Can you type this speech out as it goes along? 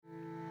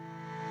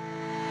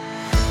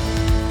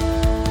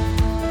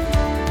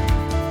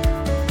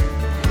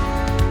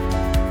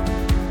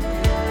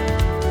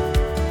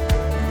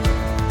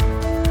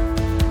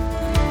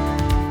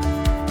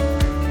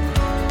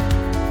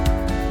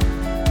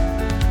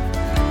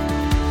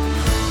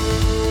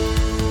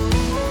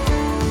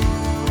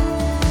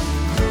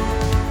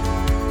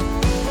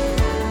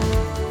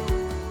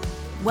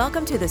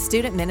Welcome to the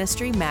Student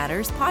Ministry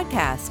Matters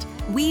podcast.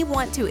 We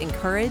want to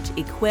encourage,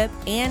 equip,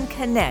 and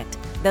connect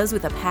those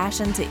with a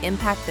passion to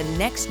impact the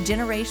next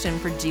generation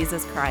for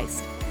Jesus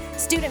Christ.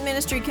 Student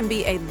ministry can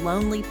be a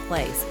lonely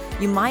place.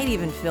 You might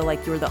even feel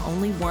like you're the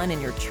only one in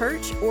your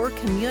church or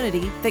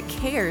community that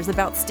cares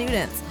about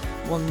students.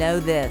 Well, know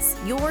this,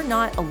 you're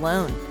not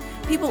alone.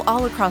 People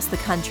all across the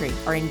country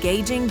are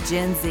engaging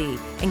Gen Z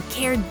and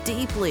care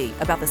deeply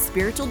about the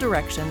spiritual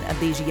direction of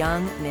these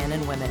young men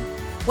and women.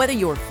 Whether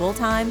you're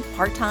full-time,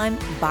 part-time,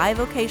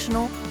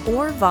 bivocational,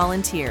 or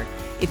volunteer,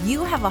 if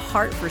you have a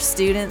heart for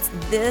students,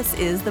 this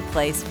is the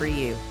place for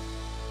you.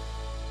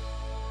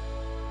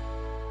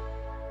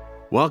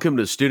 Welcome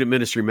to Student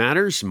Ministry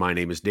Matters. My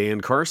name is Dan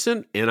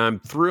Carson, and I'm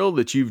thrilled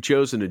that you've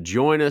chosen to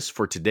join us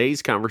for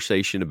today's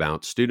conversation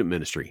about student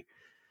ministry.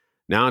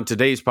 Now, in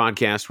today's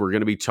podcast, we're going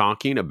to be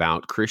talking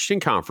about Christian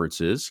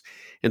conferences,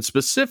 and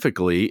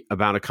specifically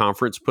about a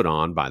conference put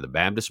on by the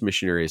Baptist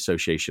Missionary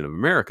Association of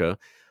America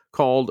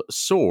called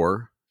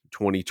SOAR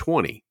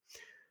 2020.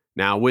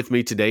 Now, with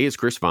me today is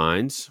Chris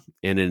Vines,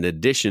 and in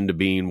addition to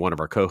being one of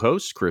our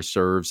co-hosts, Chris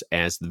serves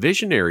as the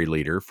visionary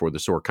leader for the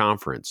SOAR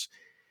conference.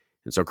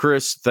 And so,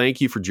 Chris, thank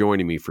you for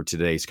joining me for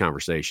today's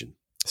conversation.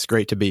 It's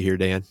great to be here,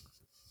 Dan.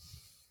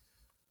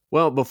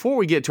 Well, before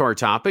we get to our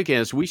topic,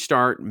 as we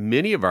start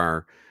many of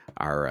our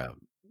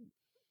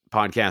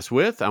podcasts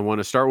with, I want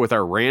to start with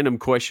our random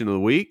question of the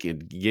week.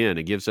 And again,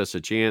 it gives us a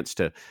chance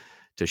to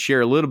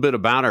share a little bit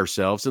about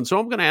ourselves. And so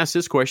I'm going to ask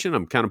this question.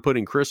 I'm kind of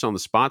putting Chris on the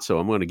spot, so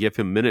I'm going to give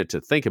him a minute to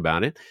think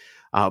about it.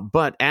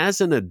 But as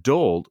an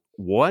adult,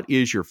 what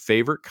is your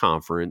favorite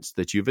conference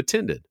that you've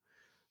attended?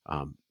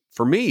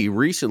 For me,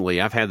 recently,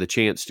 I've had the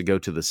chance to go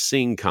to the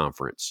Sing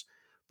conference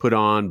put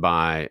on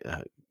by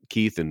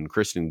Keith and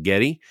Kristen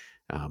Getty.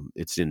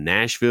 It's in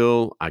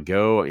Nashville. I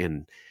go,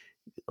 and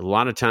a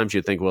lot of times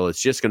you think, well,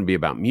 it's just going to be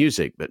about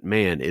music. But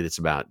man, it's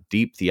about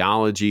deep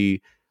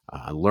theology.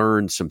 I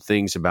learned some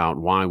things about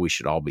why we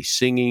should all be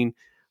singing.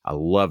 I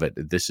love it.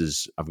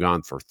 I've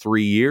gone for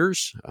 3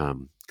 years.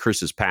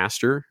 Chris's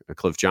pastor,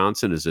 Cliff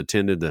Johnson, has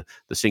attended the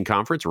Sing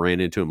conference. Ran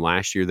into him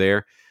last year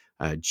there.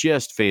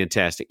 Just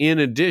fantastic. In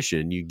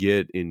addition, you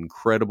get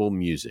incredible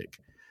music.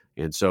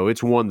 And so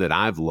it's one that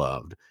I've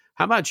loved.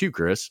 How about you,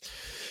 Chris?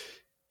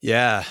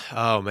 Yeah.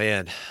 Oh,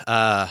 man.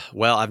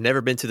 Well, I've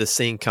never been to the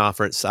Sing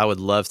conference. I would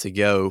love to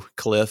go.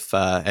 Cliff,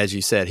 as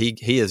you said,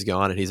 he has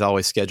gone, and he's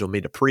always scheduled me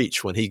to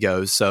preach when he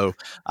goes. So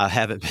I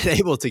haven't been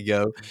able to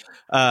go.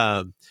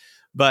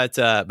 But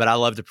I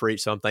love to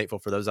preach, so I'm thankful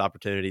for those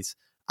opportunities.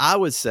 I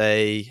would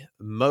say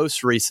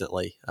most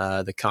recently,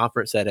 the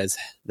conference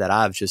that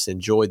I've just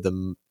enjoyed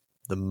the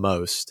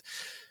most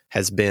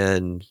has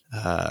been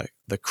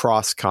the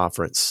Cross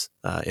Conference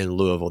in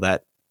Louisville.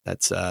 That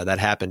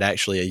happened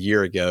actually a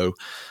year ago,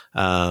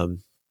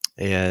 and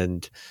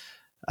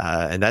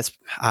that's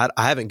I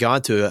haven't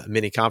gone to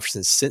many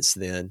conferences since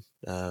then,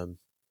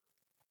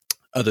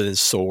 other than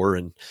SOAR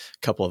and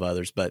a couple of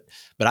others. But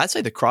I'd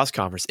say the Cross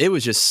Conference, it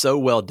was just so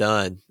well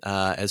done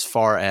as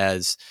far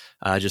as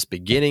just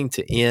beginning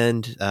to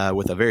end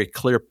with a very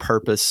clear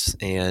purpose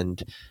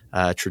and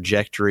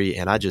trajectory,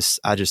 and I just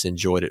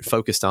enjoyed it.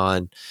 Focused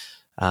on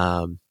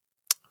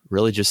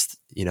really just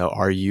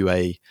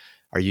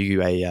are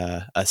you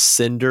a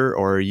sender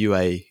or are you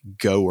a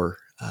goer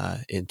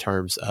in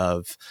terms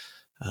of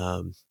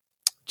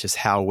just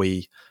how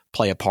we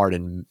play a part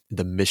in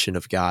the mission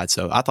of God?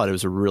 So I thought it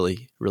was a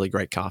really, really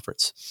great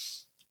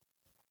conference.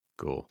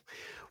 Cool.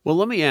 Well,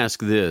 let me ask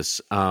this.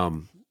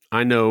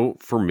 I know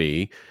for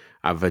me,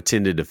 I've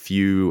attended a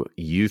few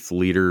youth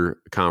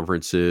leader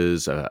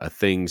conferences,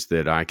 things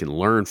that I can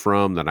learn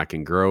from, that I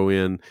can grow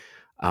in.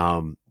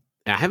 I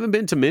haven't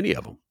been to many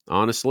of them,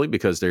 honestly,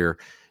 because they're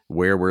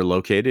where we're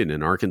located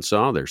in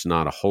Arkansas. There's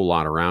not a whole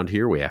lot around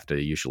here. We have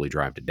to usually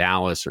drive to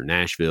Dallas or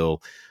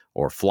Nashville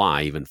or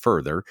fly even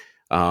further.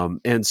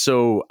 And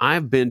so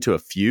I've been to a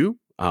few.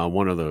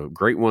 One of the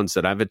great ones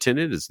that I've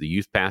attended is the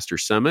Youth Pastor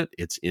Summit.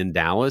 It's in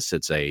Dallas.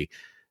 It's a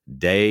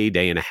day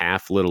and a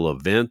half little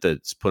event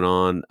that's put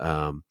on,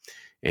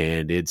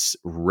 and it's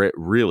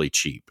really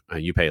cheap.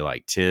 You pay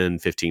like $10,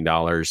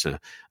 $15.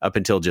 Up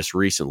until just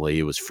recently,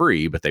 it was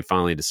free, but they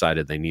finally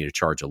decided they need to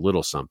charge a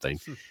little something.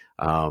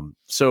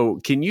 So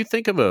can you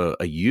think of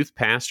a youth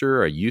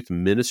pastor, a youth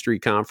ministry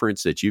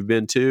conference that you've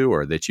been to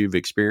or that you've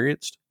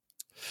experienced?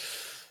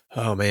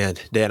 Oh, man,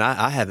 Dan,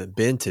 I haven't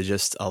been to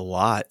just a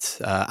lot.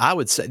 I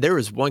would say there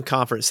was one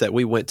conference that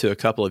we went to a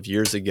couple of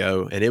years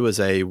ago, and it was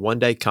a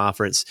one-day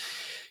conference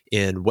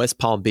in West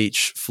Palm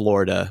Beach,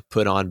 Florida,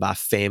 put on by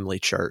Family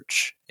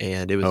Church.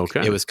 And it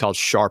was called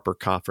Sharper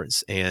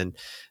Conference. And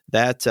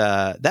that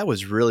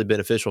was really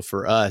beneficial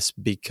for us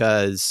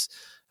because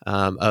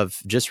of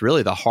just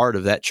really the heart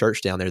of that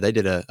church down there. They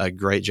did a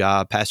great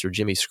job. Pastor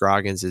Jimmy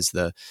Scroggins is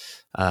the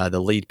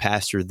lead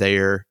pastor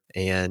there,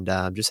 and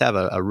just have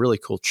a really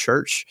cool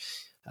church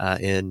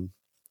in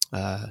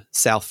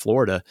South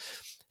Florida.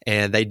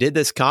 And they did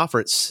this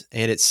conference,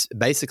 and it's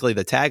basically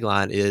the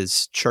tagline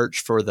is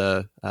 "Church for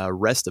the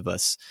rest of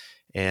us."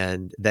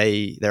 And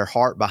their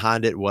heart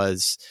behind it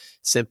was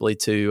simply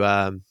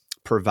to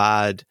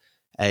provide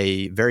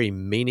a very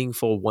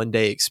meaningful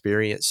one-day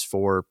experience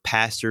for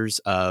pastors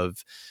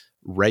of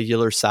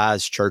regular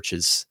sized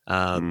churches,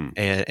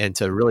 and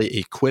to really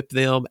equip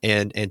them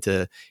and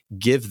to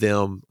give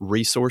them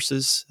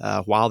resources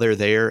while they're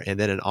there, and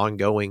then an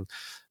ongoing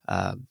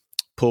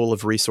pool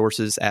of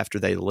resources after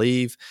they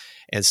leave.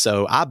 And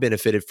so I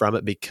benefited from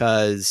it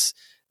because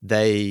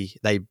they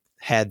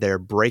had their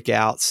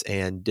breakouts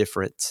and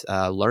different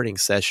learning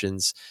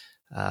sessions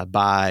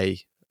by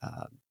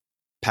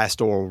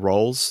pastoral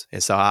roles,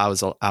 and so I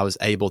was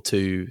able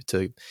to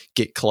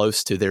get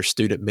close to their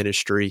student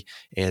ministry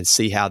and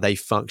see how they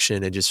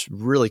function, and just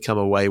really come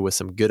away with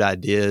some good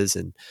ideas,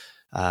 and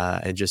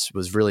just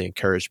was really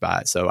encouraged by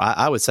it. So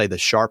I would say the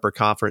Sharper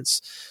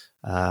Conference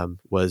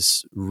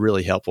was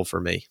really helpful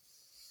for me.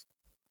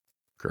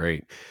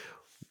 Great.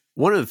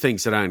 One of the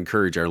things that I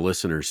encourage our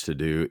listeners to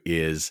do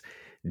is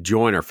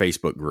join our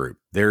Facebook group.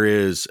 There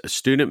is a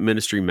Student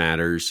Ministry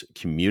Matters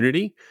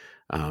community.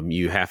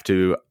 You have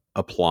to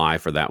apply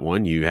for that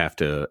one. You have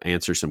to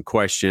answer some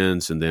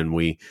questions, and then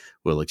we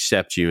will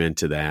accept you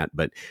into that.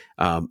 But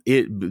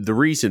the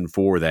reason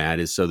for that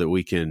is so that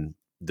we can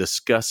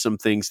discuss some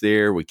things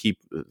there. We keep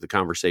the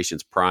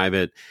conversations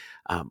private.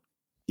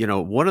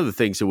 One of the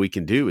things that we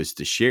can do is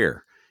to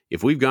share.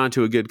 If we've gone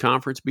to a good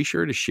conference, be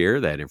sure to share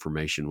that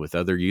information with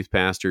other youth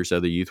pastors,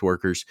 other youth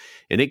workers,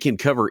 and it can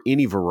cover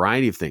any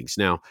variety of things.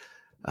 Now,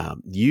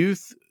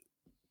 youth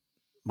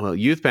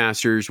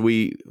pastors,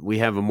 we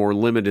have a more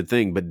limited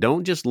thing, but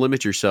don't just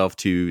limit yourself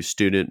to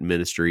student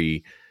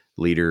ministry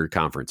leader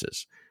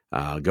conferences.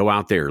 Go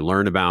out there,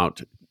 learn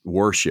about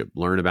worship,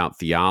 learn about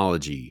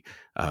theology,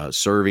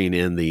 serving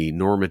in the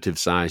normative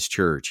sized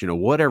church,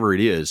 whatever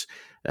it is.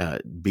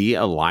 Be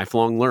a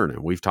lifelong learner.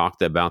 We've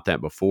talked about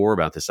that before,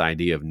 about this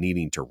idea of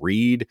needing to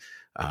read,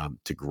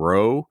 to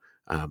grow.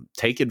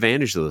 Take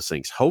advantage of those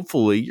things.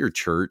 Hopefully your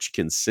church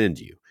can send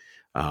you.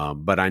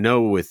 But I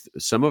know with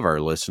some of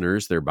our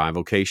listeners, they're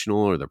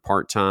bivocational or they're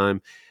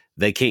part-time.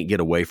 They can't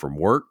get away from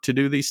work to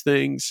do these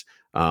things.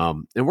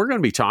 And we're going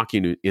to be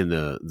talking in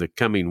the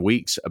coming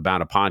weeks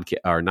about a podcast,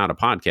 or not a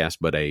podcast,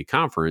 but a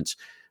conference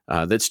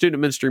that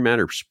Student Ministry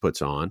Matters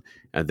puts on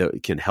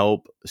that can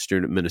help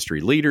student ministry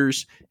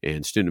leaders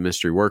and student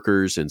ministry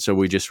workers. And so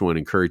we just want to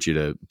encourage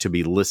you to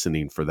be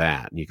listening for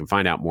that. And you can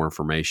find out more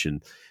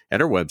information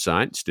at our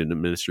website,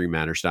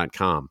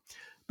 studentministrymatters.com.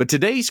 But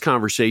today's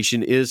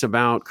conversation is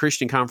about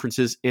Christian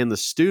conferences and the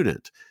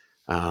student,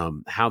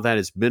 how that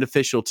is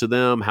beneficial to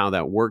them, how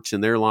that works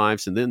in their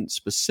lives. And then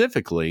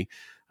specifically,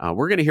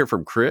 we're going to hear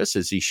from Chris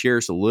as he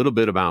shares a little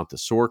bit about the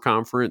SOAR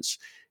conference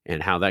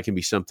and how that can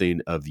be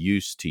something of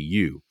use to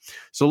you.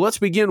 So let's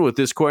begin with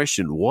this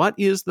question. What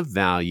is the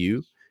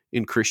value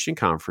in Christian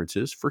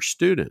conferences for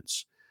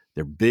students?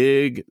 They're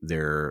big,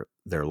 they're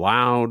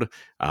loud,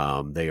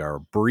 they are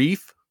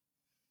brief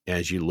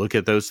as you look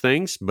at those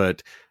things,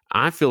 but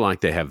I feel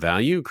like they have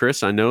value.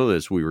 Chris, I know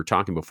as we were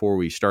talking before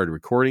we started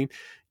recording,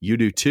 you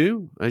do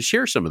too.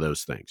 Share some of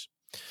those things.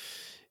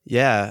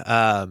 Yeah.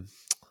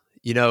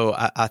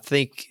 I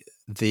think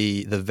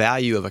the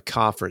value of a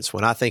conference,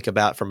 when I think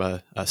about from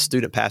a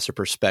student pastor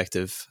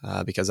perspective,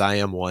 because I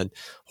am one,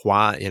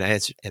 why,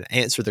 and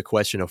answer the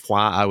question of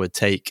why I would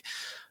take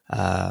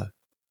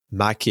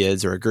my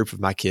kids or a group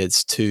of my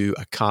kids to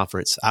a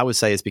conference, I would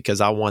say it's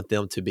because I want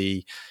them to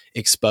be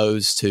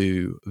exposed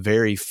to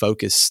very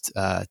focused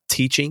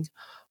teaching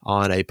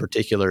on a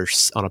particular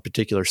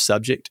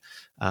subject,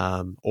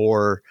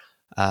 or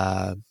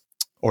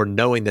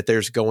knowing that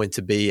there's going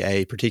to be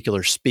a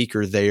particular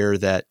speaker there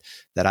that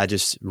I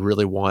just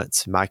really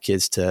want my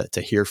kids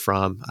to hear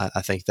from.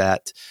 I think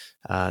that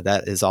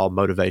is all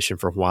motivation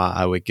for why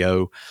I would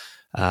go.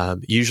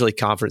 Usually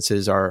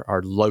conferences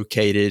are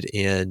located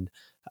in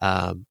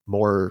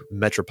more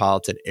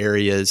metropolitan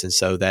areas, and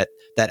so that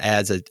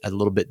adds a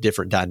little bit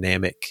different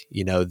dynamic,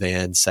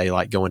 than say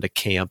like going to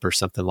camp or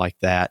something like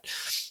that.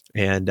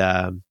 And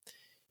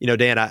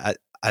Dan,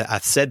 I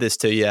said this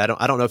to you. I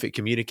don't know if it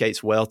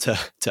communicates well to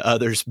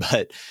others,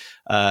 but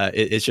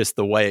it's just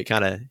the way it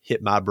kind of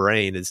hit my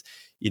brain. Is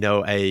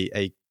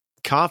a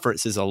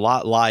conference is a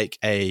lot like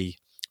a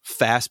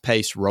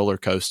fast-paced roller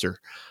coaster.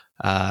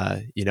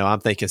 I'm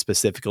thinking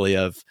specifically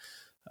of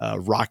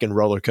Rock and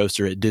Roller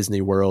Coaster at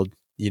Disney World.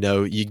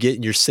 You get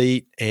in your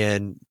seat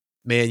and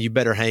man, you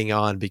better hang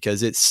on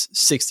because it's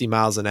 60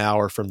 miles an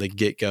hour from the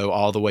get-go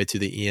all the way to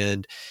the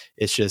end.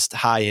 It's just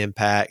high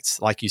impact.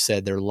 Like you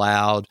said, they're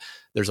loud.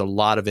 There's a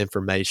lot of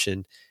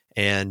information.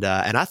 And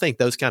I think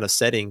those kind of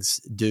settings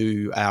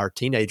do our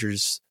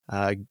teenagers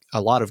a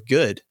lot of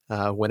good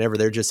whenever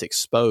they're just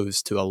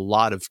exposed to a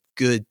lot of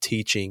good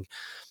teaching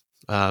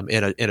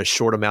in a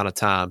short amount of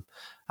time.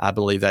 I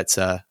believe that's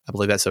a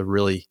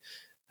really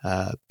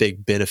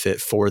big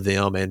benefit for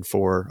them and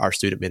for our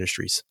student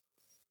ministries.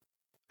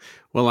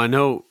 Well, I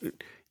know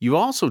you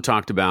also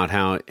talked about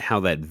how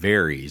that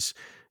varies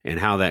and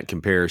how that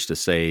compares to,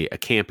 say, a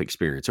camp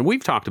experience. And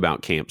we've talked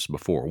about camps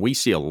before. We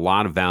see a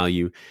lot of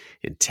value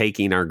in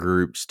taking our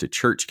groups to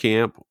church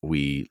camp.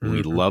 We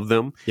love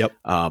them. Yep.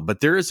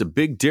 But there is a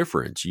big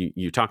difference.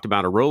 You talked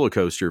about a roller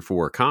coaster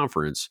for a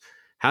conference.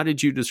 How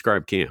did you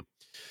describe camp?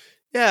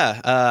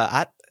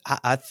 Yeah,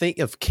 I think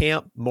of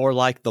camp more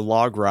like the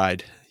log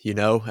ride.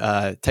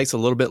 It takes a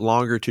little bit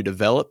longer to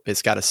develop.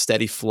 It's got a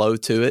steady flow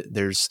to it.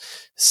 There's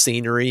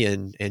scenery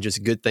and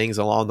just good things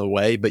along the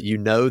way. But you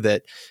know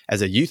that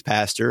as a youth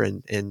pastor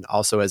and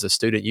also as a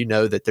student, you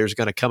know that there's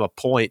going to come a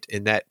point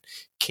in that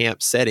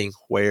camp setting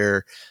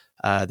where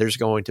there's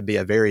going to be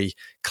a very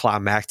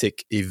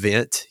climactic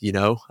event,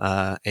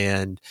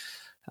 and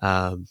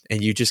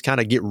you just kind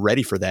of get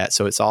ready for that.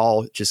 So it's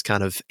all just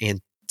kind of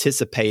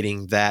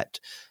anticipating that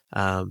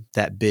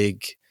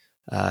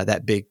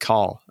big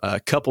call,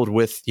 coupled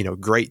with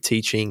great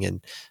teaching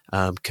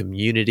and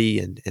community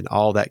and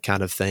all that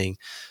kind of thing.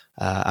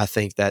 I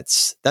think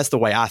that's the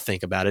way I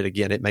think about it.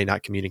 Again, it may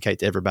not communicate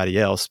to everybody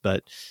else,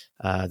 but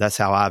that's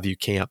how I view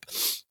camp.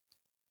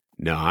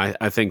 No,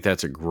 I think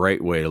that's a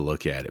great way to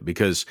look at it,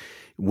 because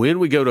when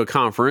we go to a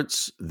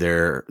conference,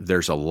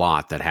 there's a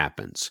lot that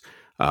happens.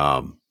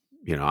 I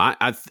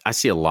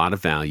see a lot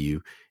of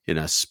value in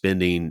us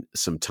spending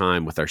some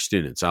time with our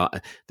students.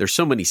 There's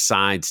so many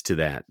sides to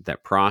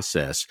that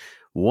process.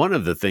 One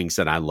of the things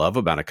that I love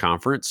about a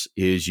conference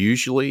is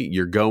usually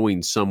you're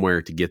going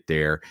somewhere to get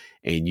there,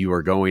 and you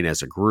are going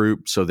as a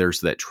group. So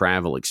there's that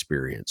travel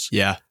experience.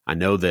 Yeah. I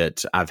know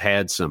that I've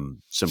had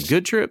some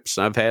good trips.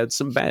 I've had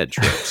some bad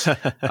trips,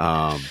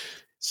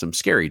 some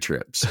scary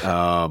trips.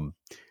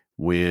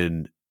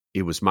 When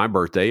it was my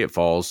birthday, it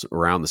falls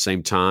around the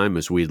same time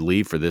as we'd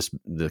leave for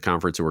the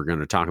conference that we're going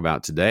to talk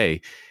about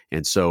today.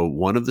 And so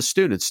one of the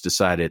students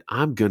decided,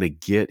 I'm going to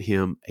get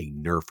him a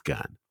Nerf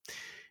gun.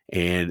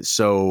 And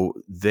so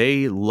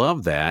they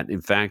love that.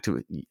 In fact,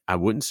 I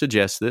wouldn't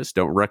suggest this,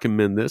 don't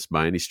recommend this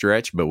by any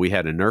stretch, but we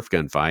had a Nerf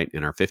gun fight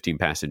in our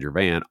 15-passenger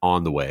van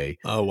on the way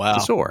to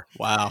SOAR.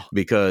 Wow.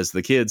 Because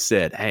the kids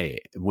said,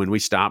 hey, when we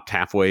stopped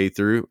halfway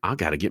through, I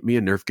got to get me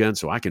a Nerf gun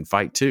so I can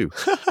fight too.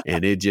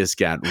 And it just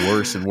got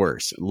worse and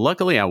worse.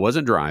 Luckily, I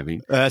wasn't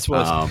driving. That's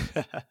what.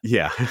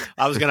 Yeah.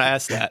 I was going to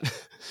ask that.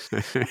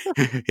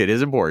 It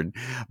is important.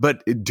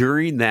 But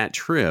during that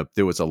trip,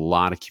 there was a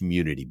lot of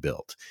community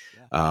built.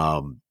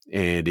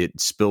 And it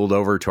spilled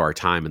over to our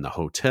time in the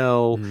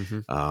hotel.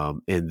 Mm-hmm.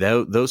 And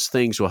those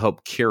things will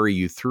help carry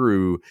you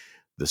through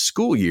the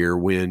school year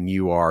when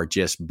you are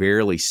just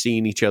barely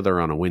seeing each other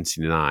on a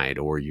Wednesday night,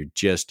 or you're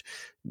just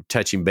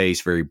touching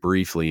base very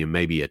briefly and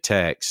maybe a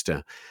text.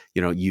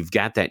 You've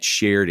got that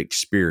shared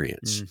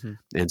experience. Mm-hmm.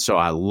 And so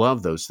I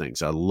love those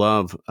things. I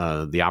love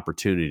the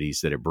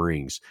opportunities that it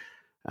brings.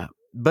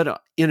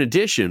 But in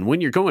addition,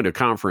 when you're going to a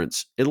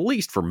conference, at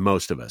least for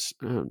most of us,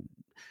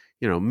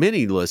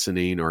 many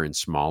listening are in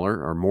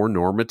smaller or more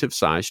normative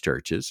sized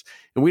churches,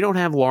 and we don't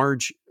have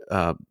large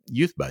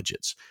youth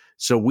budgets.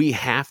 So we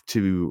have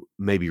to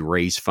maybe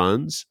raise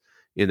funds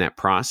in that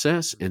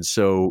process. And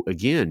so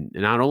again,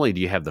 not only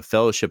do you have the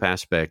fellowship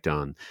aspect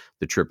on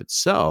the trip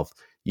itself,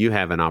 you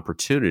have an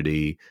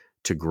opportunity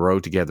to grow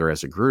together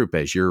as a group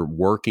as you're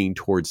working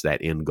towards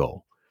that end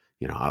goal.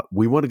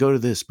 We want to go to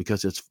this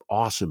because it's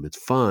awesome. It's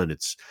fun.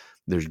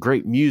 There's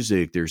great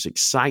music, there's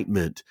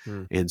excitement.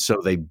 And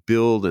so they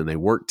build and they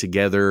work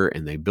together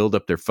and they build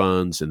up their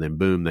funds, and then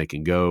boom, they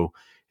can go.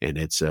 And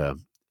it's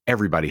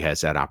everybody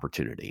has that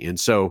opportunity. And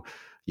so,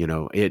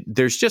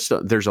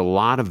 there's a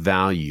lot of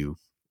value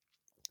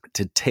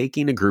to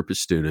taking a group of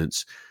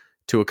students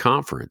to a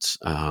conference.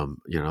 I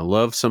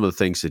love some of the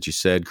things that you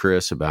said,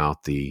 Chris,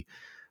 about the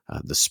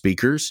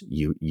speakers.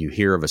 You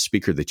hear of a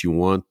speaker that you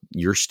want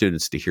your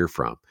students to hear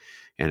from.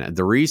 And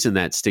the reason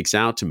that sticks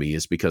out to me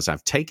is because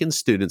I've taken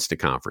students to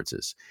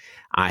conferences.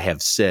 I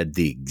have said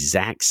the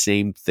exact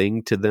same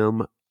thing to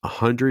them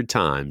 100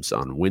 times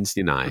on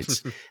Wednesday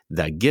nights.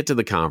 They get to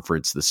the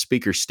conference, the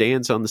speaker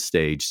stands on the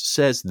stage,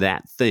 says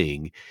that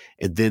thing,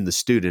 and then the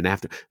student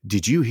after,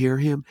 did you hear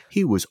him?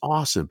 He was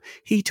awesome.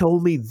 He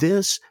told me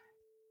this.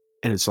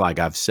 And it's like,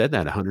 I've said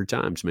that 100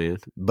 times, man.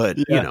 But,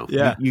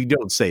 you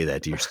don't say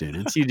that to your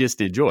students. You just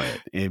enjoy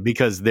it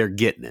because they're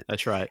getting it.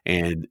 That's right.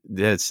 And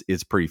it's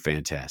pretty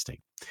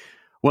fantastic.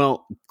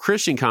 Well,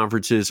 Christian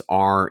conferences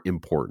are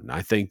important.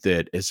 I think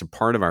that as a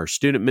part of our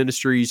student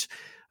ministries,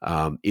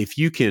 if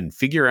you can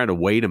figure out a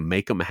way to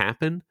make them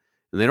happen,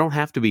 and they don't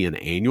have to be an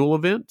annual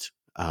event,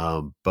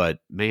 but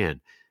man,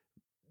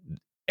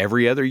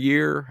 every other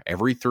year,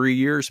 every 3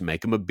 years,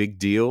 make them a big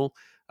deal.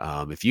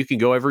 If you can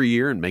go every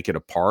year and make it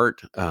a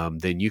part,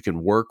 then you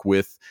can work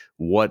with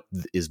what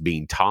is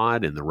being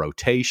taught and the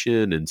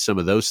rotation, and some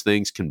of those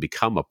things can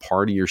become a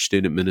part of your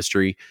student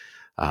ministry.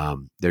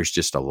 There's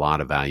just a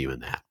lot of value in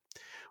that.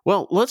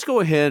 Well, let's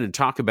go ahead and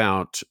talk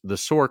about the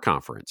SOAR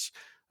Conference.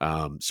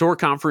 SOAR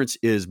Conference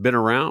has been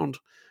around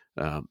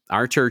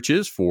our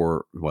churches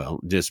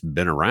just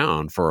been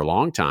around for a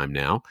long time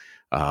now.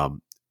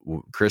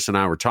 Chris and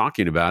I were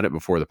talking about it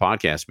before the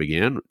podcast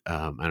began,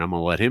 and I'm going to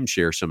let him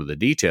share some of the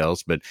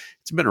details, but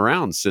it's been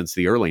around since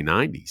the early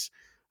 90s.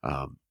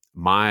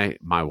 My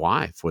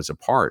wife was a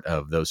part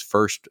of those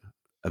first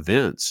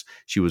events.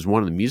 She was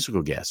one of the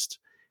musical guests,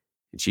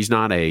 and she's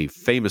not a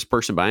famous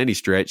person by any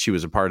stretch. She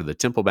was a part of the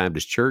Temple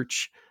Baptist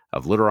Church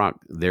of Little Rock,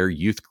 their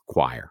youth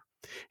choir.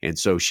 And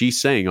so she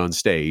sang on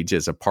stage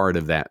as a part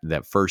of that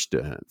first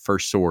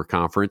SOAR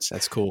conference.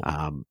 That's cool.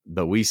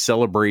 But we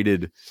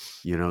celebrated,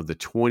 the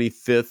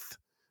 25th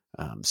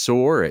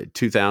SOAR at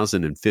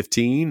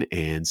 2015.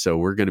 And so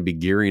we're going to be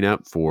gearing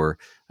up for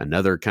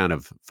another kind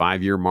of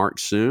 5-year mark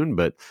soon.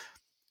 But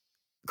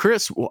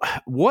Chris,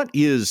 what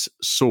is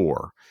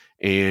SOAR?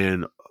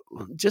 And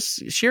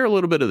just share a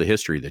little bit of the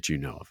history that you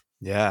know of.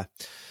 Yeah.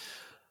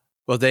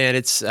 Well, Dan,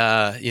 it's,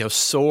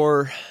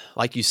 SOAR,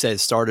 like you said,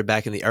 started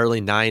back in the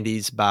early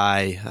 90s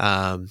by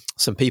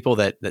some people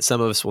that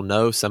some of us will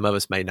know, some of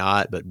us may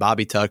not, but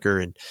Bobby Tucker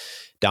and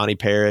Donnie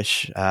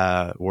Parrish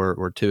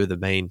were two of the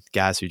main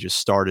guys who just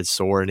started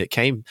SOAR. And it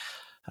came,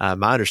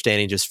 my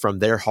understanding, just from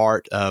their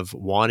heart of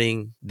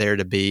wanting there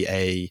to be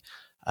a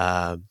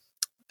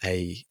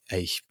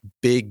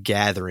big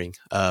gathering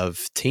of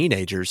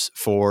teenagers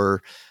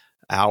for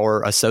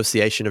our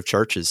association of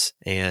churches.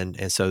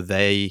 And so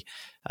they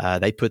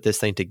put this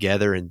thing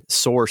together, and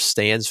SOAR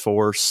stands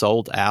for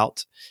Sold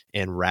Out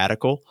and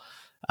Radical.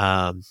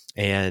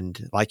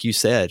 And like you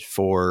said,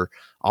 for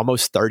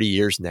almost 30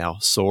 years now,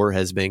 SOAR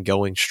has been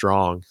going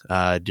strong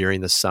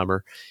during the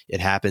summer. It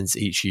happens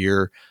each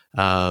year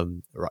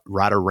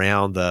right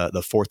around the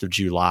 4th of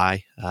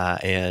July.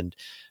 And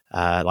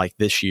like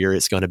this year,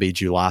 it's going to be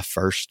July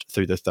 1st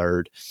through the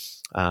 3rd.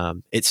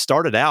 It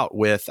started out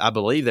with, I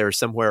believe there were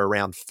somewhere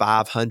around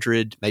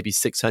 500, maybe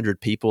 600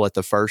 people at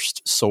the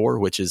first SOAR,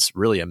 which is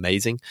really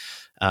amazing.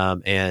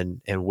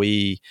 And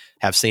we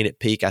have seen it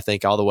peak, I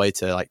think, all the way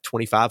to like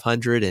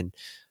 2,500. And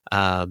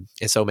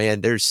so,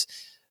 man,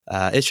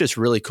 it's just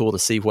really cool to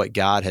see what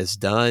God has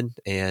done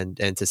and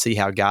to see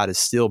how God is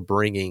still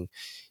bringing,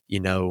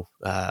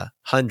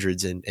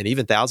 hundreds and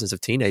even thousands of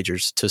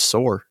teenagers to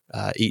SOAR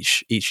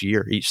each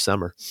year, each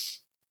summer.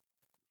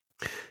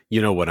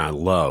 What I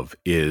love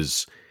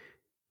is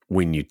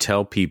when you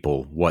tell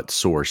people what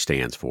SOAR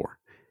stands for,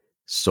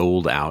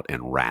 Sold Out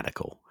and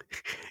Radical.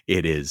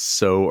 It is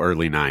so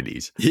early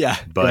 90s. Yeah.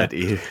 But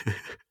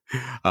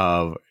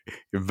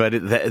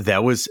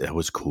that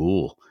was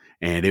cool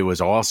and it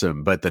was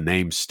awesome. But the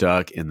name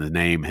stuck, and the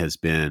name has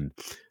been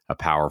a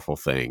powerful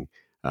thing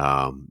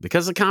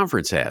because the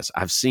conference has.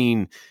 I've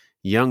seen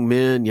young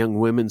men, young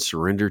women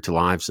surrender to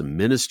lives of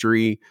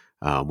ministry.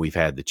 We've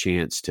had the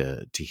chance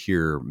to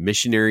hear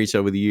missionaries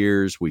over the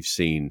years. We've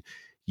seen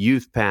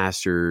youth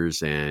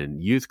pastors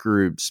and youth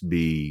groups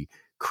be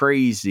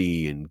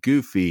crazy and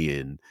goofy,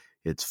 and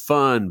it's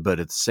fun. But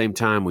at the same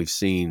time, we've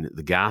seen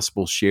the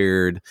gospel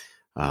shared.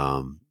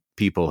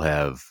 People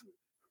have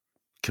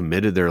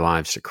committed their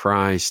lives to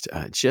Christ.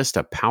 Just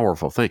a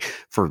powerful thing.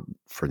 For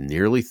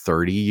nearly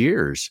 30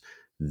 years,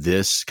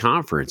 this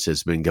conference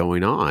has been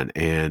going on,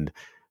 and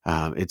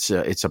it's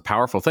a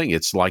powerful thing.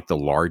 It's like the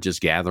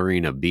largest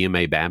gathering of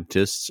BMA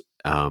Baptists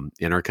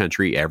in our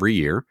country every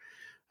year,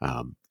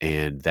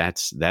 and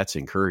that's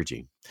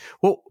encouraging.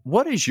 Well,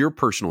 what is your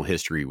personal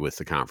history with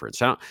the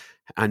conference?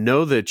 I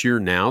know that you're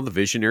now the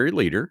visionary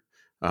leader,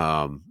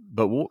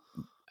 but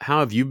how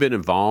have you been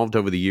involved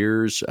over the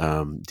years?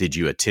 Did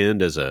you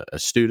attend as a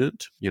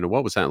student?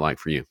 What was that like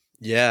for you?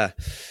 Yeah.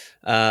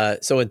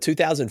 So in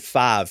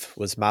 2005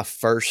 was my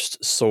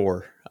first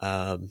SOAR.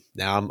 Now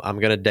I'm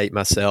going to date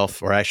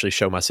myself, or actually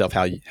show myself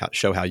how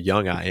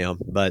young I am,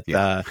 but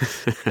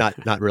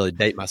not really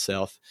date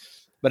myself.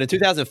 But in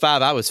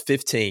 2005, I was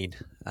 15.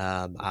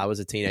 I was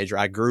a teenager.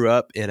 I grew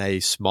up in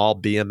a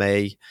small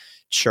BMA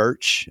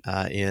church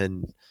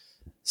in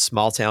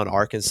small town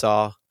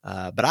Arkansas,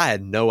 but I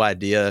had no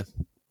idea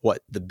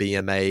what the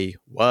BMA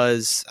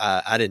was.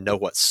 I didn't know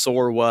what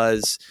SOAR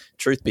was.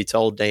 Truth be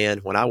told, Dan,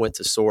 when I went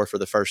to SOAR for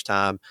the first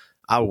time,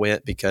 I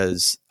went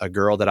because a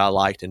girl that I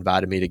liked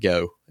invited me to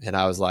go. And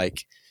I was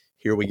like,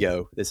 here we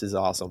go. This is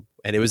awesome.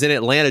 And it was in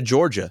Atlanta,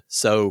 Georgia.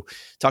 So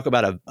talk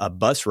about a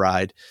bus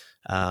ride.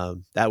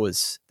 That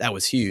was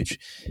huge.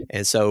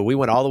 And so we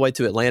went all the way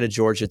to Atlanta,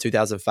 Georgia,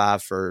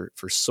 2005 for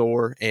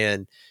SOAR.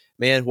 And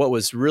man, what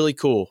was really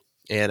cool,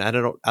 and I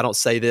don't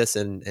say this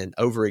in an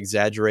over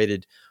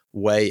exaggerated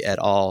way at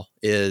all,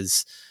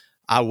 is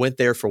I went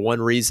there for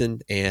one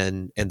reason,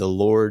 and the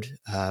Lord,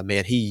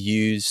 man, He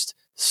used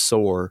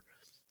SOAR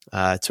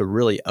to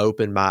really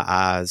open my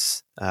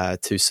eyes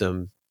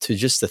to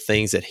just the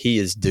things that He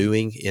is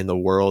doing in the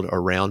world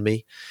around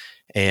me.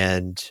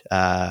 And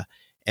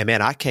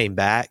man, I came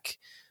back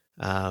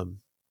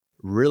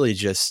really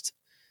just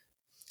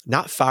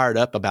not fired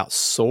up about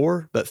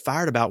SOAR, but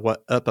fired about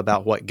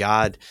what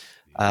God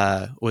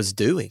was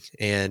doing.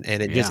 And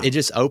it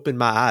just opened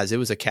my eyes. It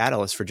was a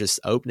catalyst for just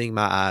opening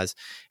my eyes.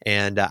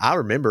 And I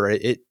remember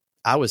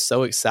I was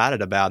so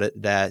excited about it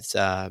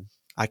that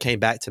I came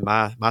back to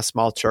my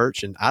small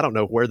church, and I don't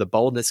know where the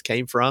boldness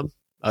came from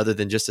other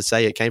than just to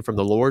say it came from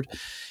the Lord.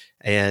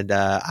 And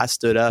I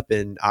stood up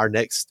in our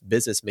next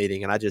business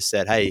meeting, and I just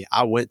said, hey,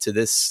 I went to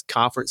this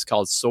conference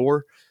called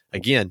SOAR.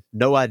 Again,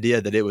 no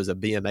idea that it was a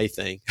BMA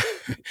thing.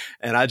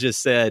 And I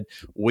just said,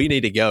 we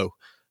need to go.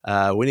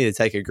 We need to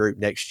take a group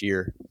next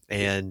year.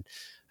 And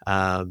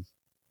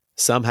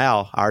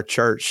somehow our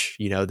church,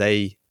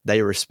 they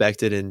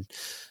respected, and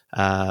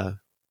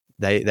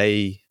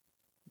they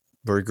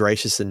were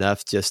gracious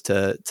enough just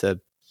to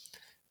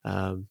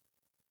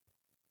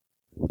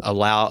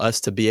allow us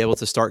to be able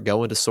to start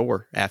going to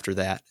SOAR after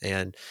that.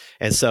 And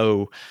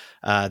so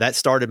that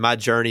started my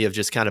journey of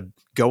just kind of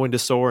going to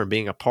SOAR and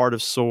being a part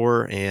of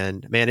SOAR.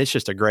 And man, it's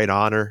just a great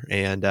honor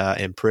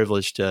and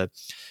privilege to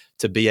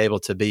be able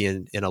to be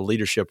in a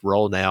leadership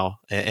role now.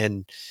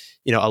 And,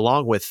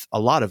 along with a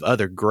lot of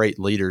other great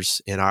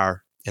leaders in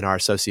our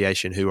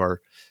association who are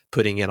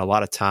putting in a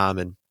lot of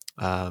time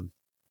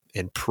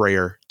and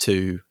prayer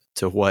to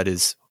what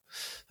is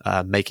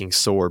making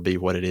SOAR be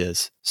what it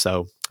is.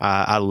 So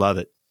I love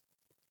it.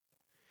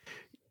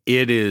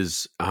 It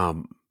is,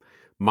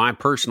 my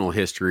personal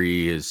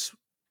history is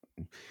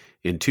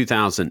in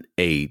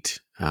 2008,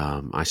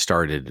 I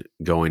started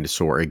going to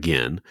SOAR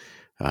again,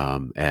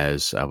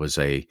 as I was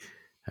a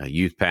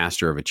youth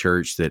pastor of a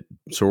church that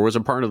SOAR was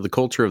a part of the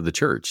culture of the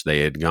church. They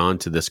had gone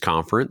to this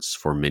conference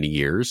for many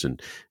years. And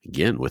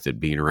again, with it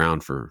being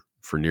around for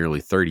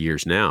nearly 30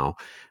 years now.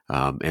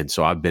 And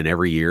so I've been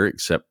every year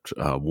except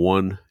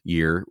 1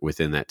 year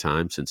within that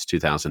time since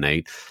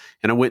 2008.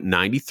 And I went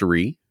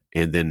 93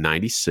 and then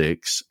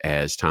 96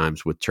 as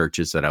times with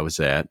churches that I was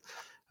at.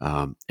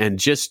 And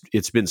just,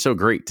 it's been so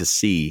great to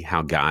see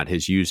how God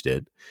has used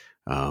it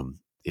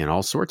in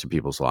all sorts of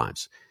people's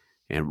lives.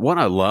 And what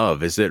I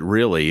love is that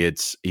really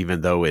it's,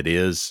 even though it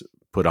is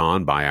put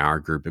on by our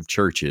group of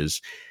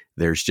churches,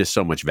 there's just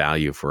so much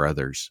value for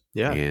others.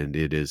 Yeah. And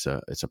it's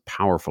a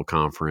powerful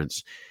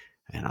conference.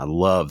 And I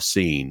love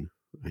seeing,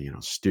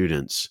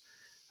 students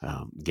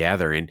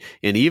gather. And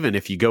even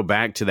if you go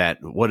back to that,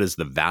 what is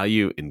the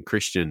value in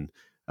Christian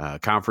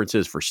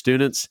conferences for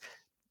students?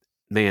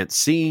 Man,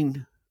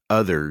 seeing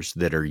others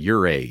that are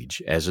your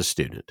age as a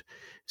student,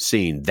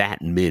 seeing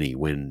that many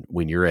when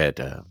you're at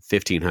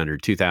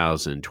 1,500,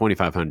 2,000,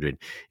 2,500,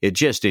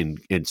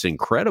 it's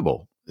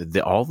incredible.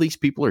 All these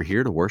people are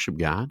here to worship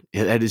God.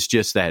 And that is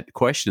just that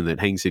question that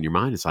hangs in your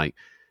mind. It's like,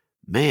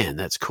 man,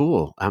 that's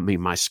cool. I mean,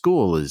 my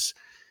school is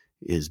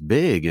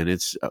big and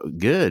it's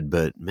good,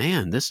 but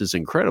man, this is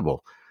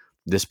incredible.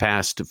 This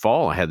past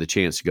fall, I had the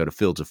chance to go to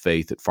Fields of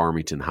Faith at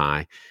Farmington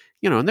High,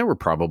 and there were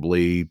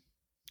probably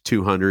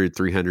 200,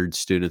 300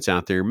 students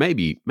out there,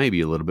 maybe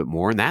a little bit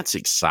more. And that's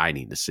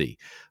exciting to see.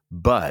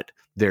 But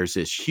there's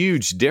this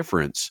huge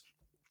difference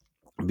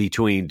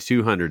between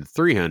 200,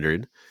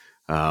 300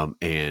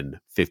 and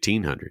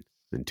 1,500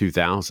 and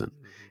 2,000.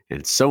 And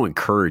it's so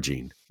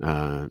encouraging,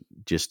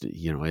 just,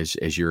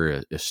 as you're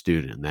a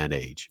student in that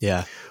age.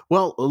 Yeah.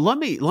 Well, let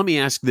me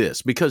ask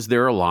this, because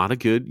there are a lot of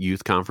good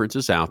youth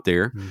conferences out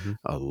there.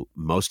 Mm-hmm.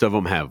 Most of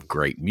them have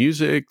great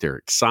music. They're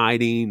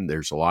exciting.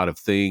 There's a lot of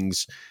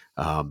things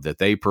that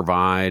they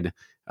provide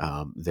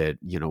that,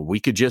 we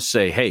could just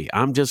say, hey,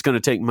 I'm just going to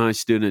take my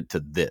student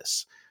to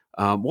this.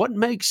 What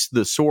makes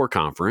the SOAR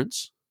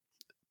conference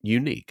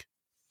unique?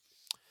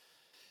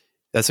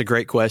 That's a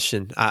great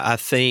question. I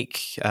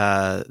think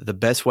the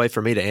best way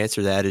for me to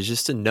answer that is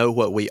just to know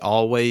what we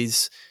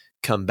always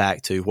come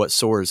back to, what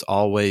SOAR is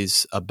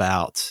always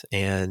about.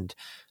 And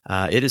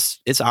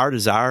it's our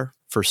desire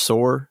for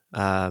SOAR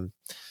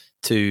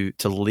to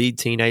lead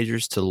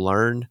teenagers to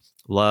learn,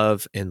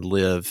 love, and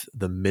live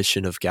the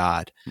mission of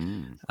God.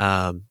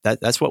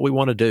 That's what we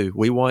want to do.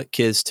 We want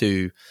kids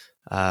to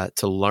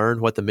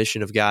learn what the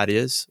mission of God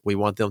is. We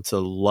want them to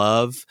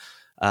love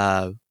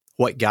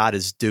what God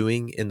is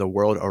doing in the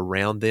world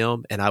around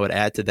them. And I would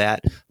add to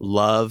that,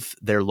 love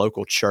their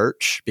local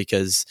church,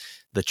 because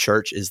the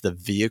church is the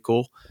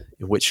vehicle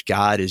in which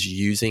God is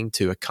using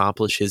to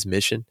accomplish his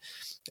mission.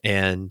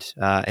 And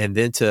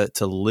then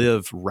to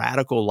live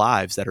radical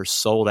lives that are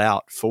sold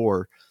out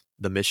for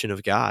the mission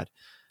of God.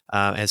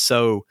 And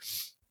so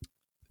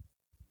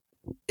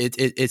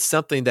it's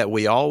something that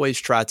we always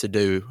try to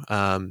do.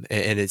 And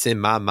it's in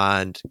my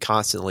mind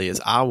constantly,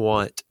 is I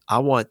want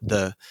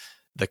the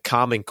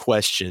common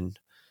question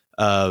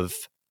of,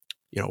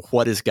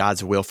 what is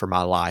God's will for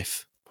my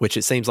life? Which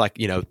it seems like,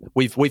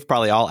 we've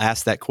probably all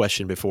asked that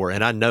question before.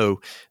 And I know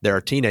there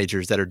are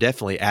teenagers that are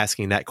definitely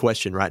asking that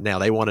question right now.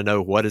 They want to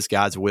know, what is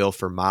God's will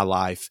for my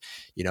life?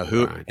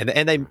 Who, right.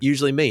 And they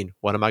usually mean,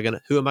 who am I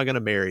going to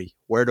marry?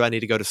 Where do I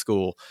need to go to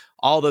school?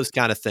 All those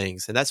kind of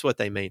things. And that's what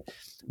they mean.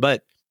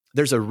 But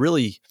there's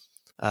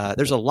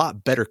there's a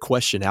lot better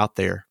question out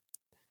there.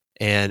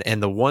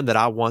 And the one that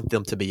I want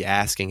them to be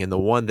asking, and the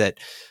one that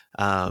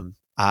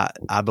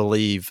I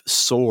believe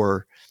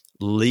SOAR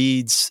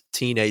leads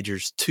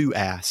teenagers to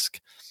ask,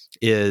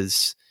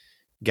 is,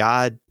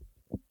 God,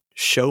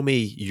 show me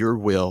your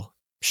will,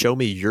 show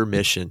me your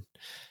mission,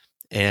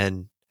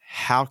 and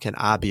how can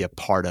I be a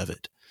part of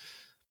it?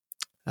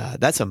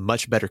 That's a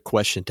much better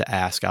question to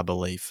ask, I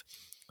believe,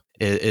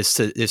 is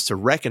to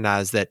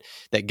recognize that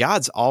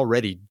God's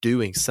already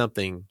doing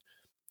something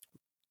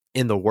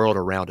in the world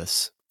around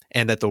us,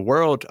 and that the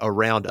world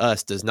around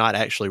us does not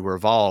actually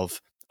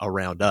revolve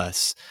around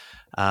us.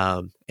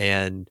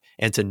 And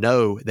to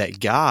know that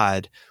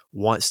God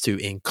wants to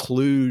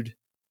include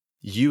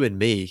you and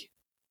me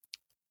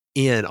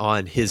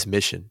on his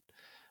mission.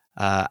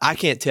 I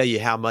can't tell you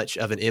how much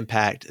of an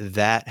impact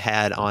that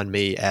had on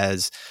me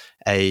as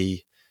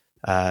a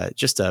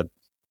just a,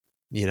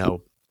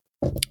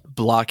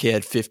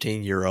 blockhead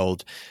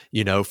 15-year-old,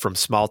 from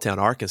small town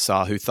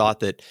Arkansas, who thought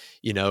that,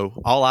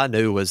 all I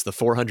knew was the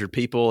 400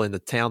 people in the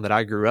town that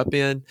I grew up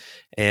in.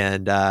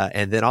 And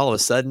then all of a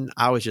sudden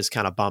I was just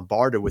kind of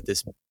bombarded with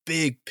this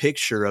big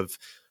picture of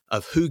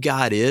who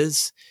God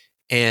is,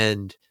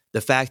 and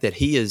the fact that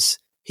he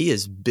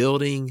is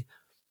building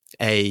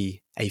a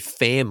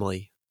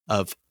family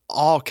of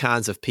all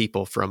kinds of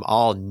people from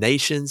all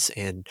nations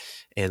and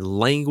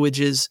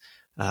languages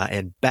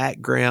and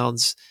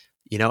backgrounds,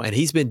 and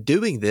he's been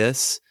doing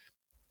this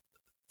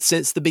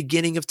since the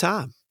beginning of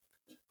time,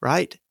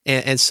 right?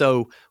 And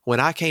so when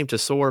I came to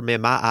SOAR,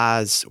 man, my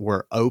eyes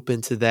were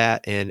open to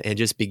that and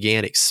just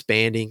began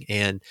expanding.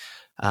 And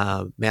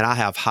man, I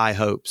have high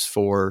hopes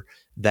for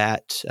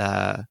that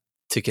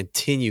to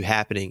continue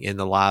happening in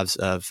the lives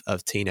of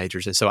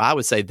teenagers. And so I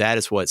would say that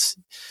is what's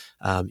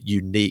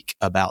unique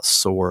about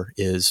SOAR,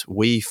 is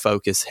we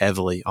focus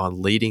heavily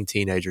on leading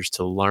teenagers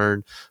to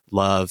learn,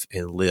 love,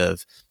 and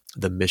live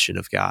the mission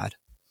of God.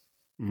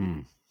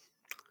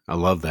 I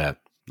love that.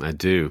 I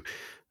do.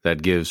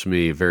 That gives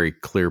me a very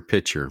clear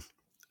picture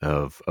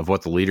of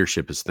what the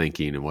leadership is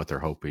thinking and what they're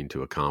hoping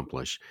to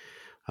accomplish.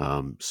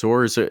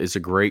 SOAR is a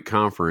great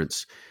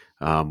conference.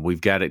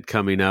 We've got it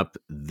coming up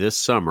this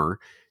summer.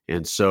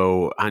 And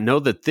so I know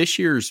that this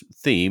year's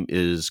theme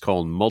is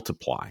called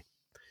Multiply.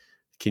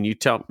 Can you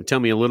tell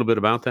me a little bit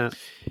about that?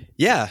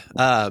 Yeah.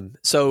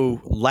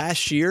 So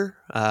last year,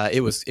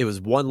 it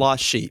was one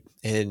lost sheep,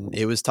 and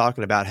it was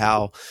talking about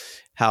how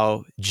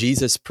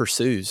Jesus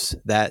pursues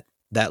that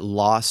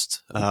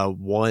lost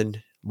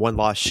one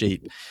lost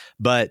sheep.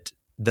 But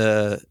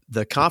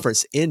the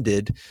conference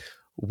ended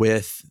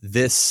with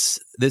this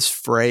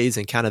phrase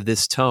and kind of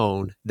this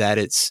tone that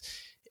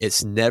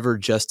it's never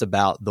just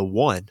about the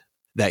one,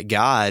 that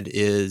God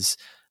is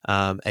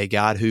a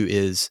God who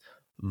is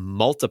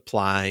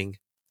multiplying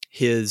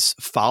his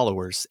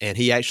followers, and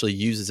he actually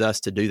uses us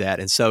to do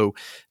that. And so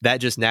that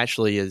just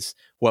naturally is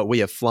what we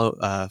have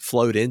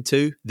flowed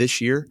into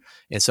this year.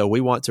 And so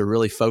we want to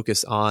really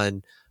focus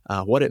on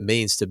what it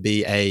means to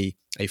be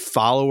a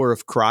follower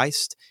of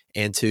Christ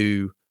and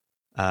to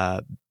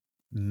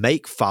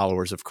make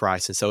followers of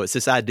Christ. And so it's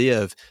this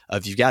idea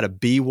of you've got to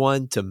be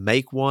one to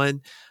make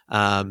one,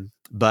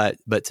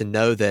 but to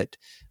know that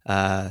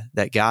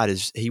God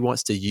he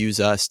wants to use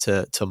us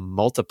to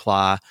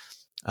multiply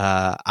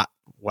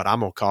what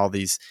I'm going to call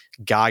these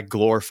God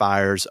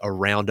glorifiers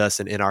around us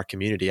and in our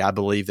community. I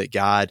believe that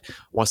God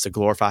wants to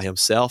glorify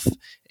himself,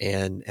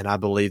 and I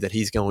believe that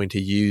he's going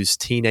to use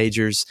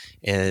teenagers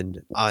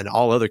and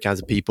all other kinds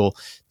of people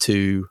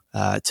to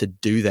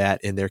do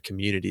that in their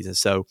communities. And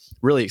so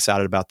really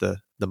excited about the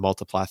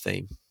Multiply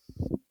theme.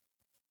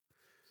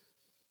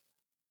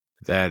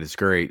 That is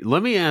great.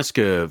 Let me ask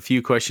a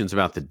few questions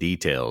about the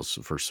details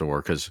for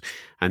SOAR, because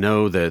I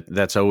know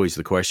that's always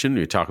the question.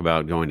 You talk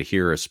about going to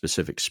hear a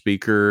specific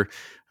speaker,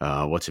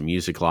 what's the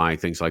music like,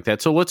 things like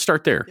that. So let's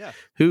start there. Yeah.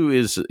 Who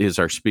is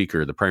our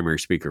speaker, the primary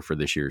speaker for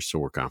this year's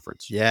SOAR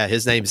conference? Yeah,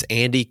 his name's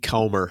Andy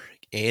Comer.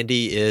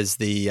 Andy is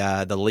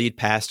the lead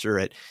pastor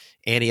at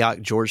Antioch,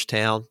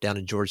 Georgetown, down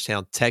in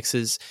Georgetown,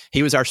 Texas.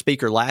 He was our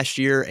speaker last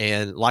year,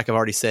 and like I've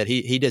already said,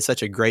 he did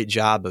such a great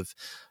job of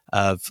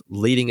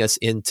leading us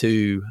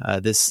into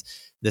this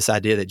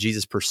idea that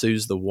Jesus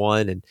pursues the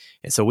one. And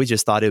so we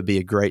just thought it would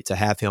be great to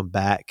have him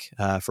back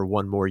for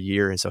one more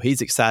year. And so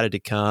he's excited to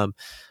come.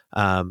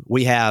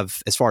 We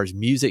have, as far as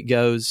music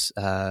goes,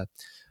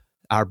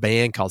 our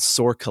band called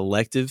SOAR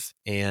Collective.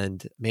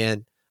 And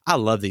man, I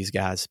love these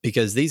guys,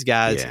 because these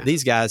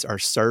guys are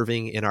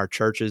serving in our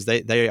churches.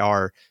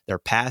 They're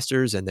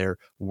pastors and they're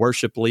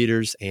worship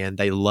leaders, and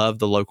they love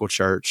the local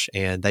church,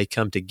 and they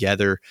come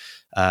together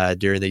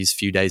during these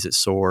few days at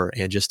SOAR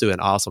and just do an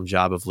awesome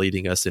job of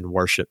leading us in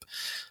worship.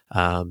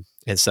 And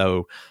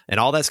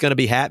all that's going to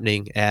be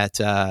happening at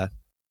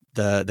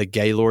the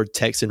Gaylord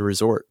Texan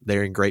Resort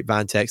there in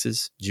Grapevine,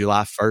 Texas,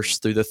 July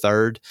 1st through the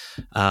 3rd.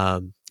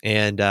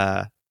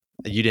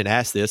 You didn't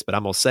ask this, but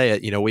I'm going to say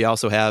it. We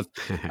also have,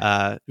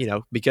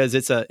 because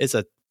it's a,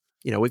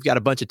 we've got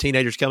a bunch of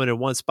teenagers coming in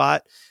one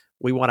spot.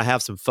 We want to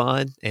have some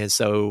fun. And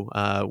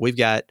so we've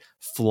got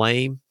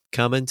Flame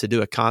coming to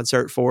do a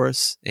concert for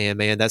us. And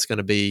man, that's going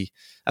to be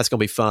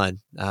fun.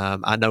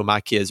 I know my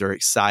kids are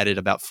excited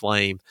about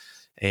Flame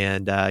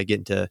and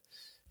getting to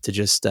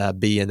just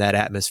be in that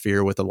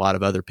atmosphere with a lot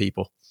of other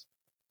people.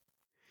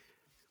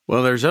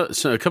 Well, there's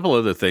a couple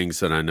other things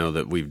that I know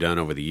that we've done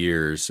over the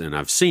years, and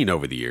I've seen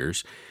over the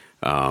years.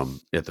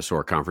 At the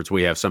SOAR conference,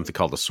 we have something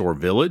called the SOAR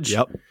Village.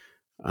 Yep.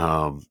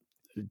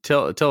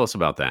 Tell us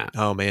about that.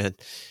 Oh man,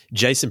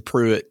 Jason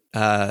Pruitt,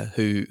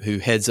 who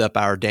heads up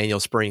our Daniel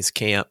Springs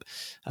camp,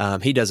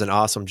 he does an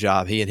awesome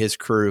job. He and his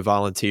crew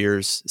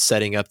volunteers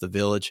setting up the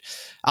village.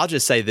 I'll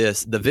just say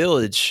this: the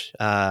village.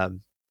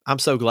 I'm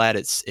so glad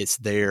it's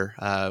there.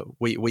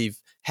 We've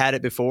had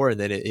it before, and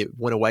then it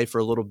went away for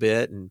a little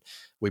bit, and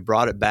we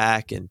brought it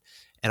back, and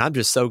I'm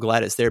just so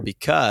glad it's there,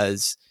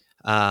 because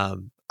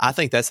I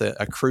think that's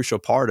a crucial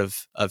part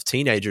of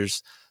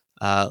teenagers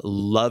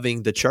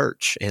loving the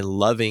church and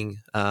loving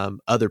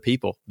other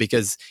people,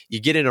 because you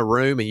get in a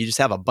room and you just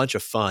have a bunch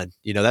of fun.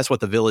 That's what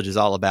the Village is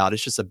all about.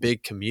 It's just a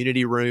big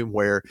community room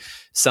where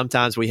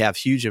sometimes we have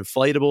huge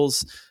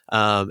inflatables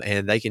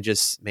and they can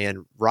just,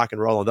 rock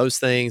and roll on those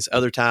things.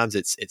 Other times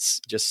it's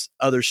just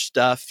other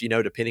stuff,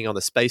 depending on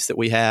the space that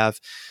we have.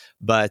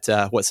 But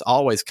what's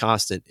always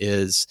constant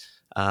is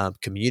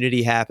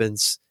community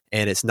happens.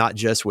 And it's not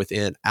just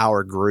within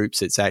our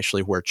groups. It's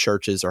actually where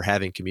churches are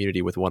having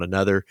community with one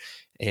another,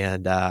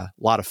 and a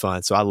lot of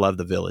fun. So I love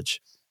the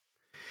Village.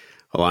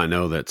 Well, I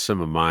know that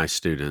some of my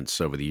students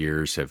over the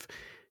years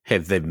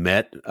they've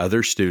met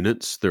other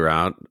students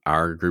throughout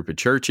our group of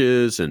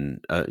churches and,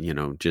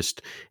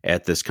 just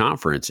at this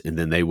conference, and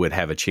then they would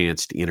have a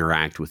chance to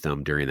interact with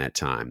them during that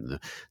time.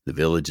 The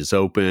Village is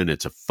open.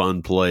 It's a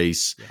fun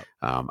place.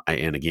 Yep.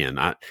 And again,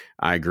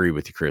 I agree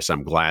with you, Chris.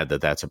 I'm glad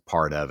that that's a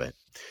part of it.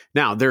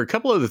 Now, there are a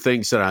couple other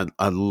things that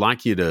I'd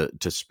like you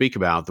to speak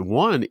about. The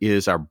one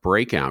is our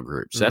breakout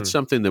groups. That's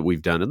something that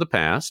we've done in the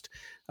past.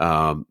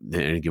 And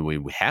again,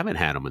 we haven't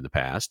had them in the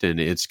past, and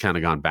it's kind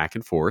of gone back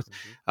and forth.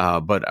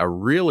 But I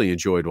really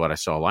enjoyed what I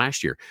saw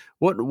last year.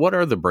 What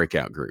are the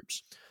breakout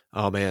groups?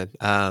 Oh, man.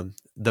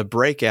 The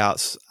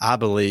breakouts, I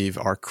believe,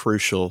 are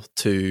crucial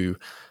to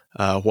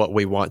what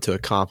we want to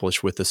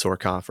accomplish with the SOAR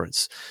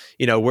conference.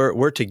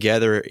 We're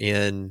together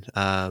in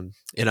a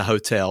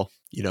hotel,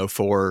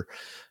 for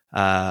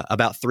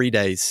about 3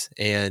 days.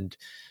 And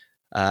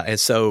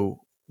so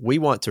we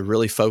want to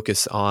really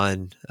focus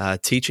on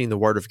teaching the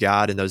Word of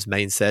God in those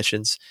main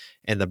sessions.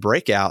 And the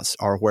breakouts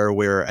are where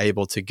we're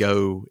able to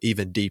go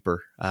even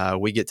deeper.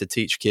 We get to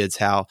teach kids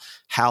how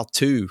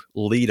to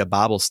lead a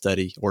Bible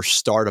study or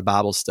start a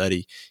Bible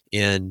study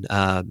in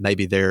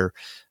maybe in their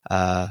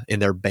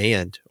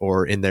band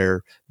or in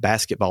their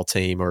basketball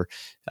team, or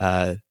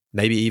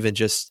maybe even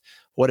just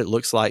what it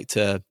looks like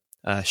to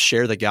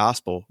share the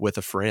gospel with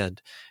a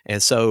friend.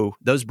 And so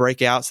those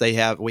breakouts,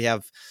 we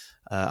have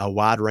a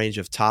wide range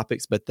of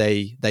topics, but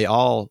they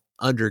all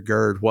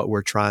undergird what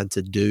we're trying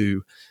to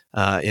do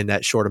in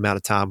that short amount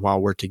of time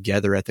while we're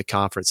together at the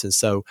conference. And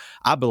so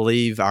I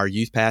believe our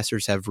youth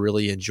pastors have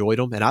really enjoyed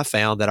them. And I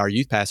found that our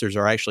youth pastors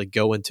are actually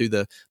going to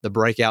the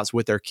breakouts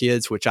with their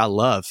kids, which I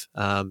love.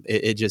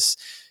 It just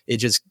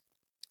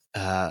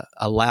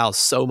allows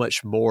so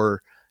much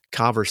more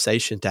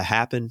conversation to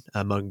happen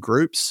among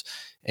groups.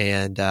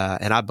 And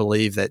I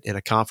believe that in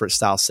a conference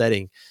style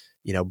setting,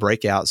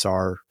 breakouts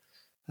are,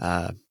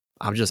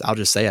 I'll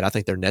just say it. I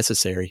think they're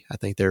necessary. I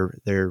think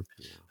they're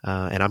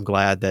and I'm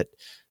glad that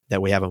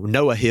we have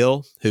Noah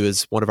Hill, who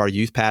is one of our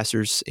youth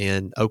pastors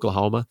in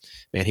Oklahoma.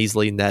 Man, he's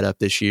leading that up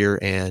this year,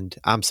 and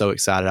I'm so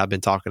excited. I've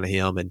been talking to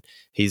him, and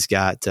he's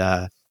got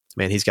some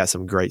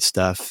great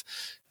stuff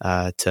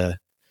to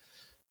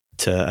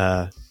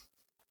put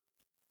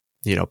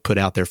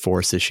out there for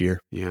us this year.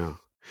 Yeah.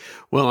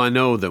 Well, I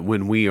know that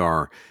when we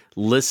are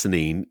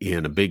listening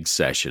in a big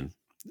session,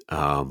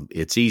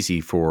 it's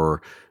easy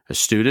for a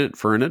student,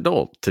 for an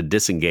adult, to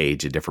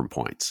disengage at different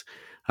points.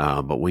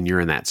 But when you're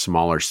in that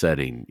smaller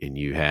setting and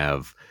you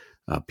have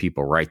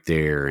people right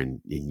there,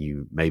 and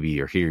you maybe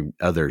are hearing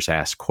others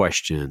ask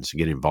questions,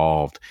 get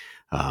involved,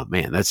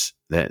 man,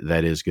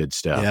 that is good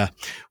stuff. Yeah.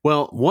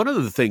 Well, one of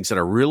the things that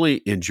I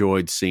really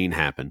enjoyed seeing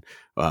happen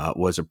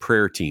was a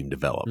prayer team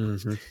develop.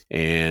 Mm-hmm.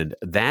 And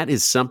that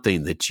is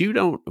something that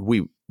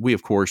we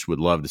of course would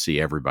love to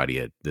see everybody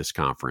at this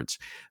conference,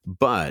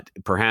 but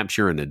perhaps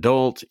you're an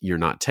adult, you're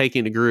not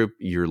taking a group,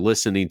 you're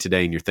listening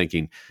today and you're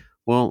thinking,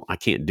 well, I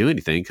can't do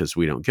anything because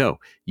we don't go.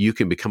 You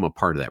can become a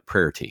part of that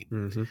prayer team.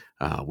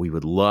 Mm-hmm. We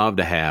would love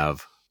to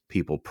have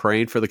people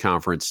praying for the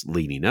conference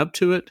leading up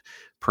to it,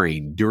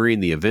 praying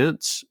during the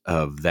events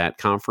of that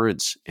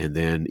conference, and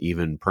then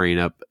even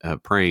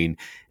praying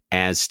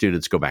as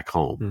students go back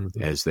home,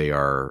 mm-hmm. as they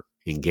are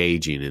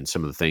engaging in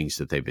some of the things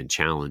that they've been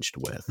challenged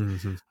with.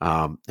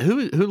 Mm-hmm.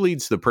 Who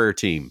leads the prayer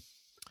team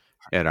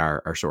at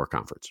our SOAR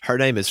conference? Her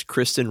name is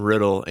Kristen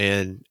Riddle,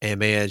 and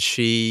man,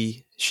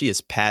 she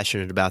is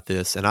passionate about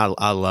this, and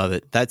I love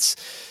it. That's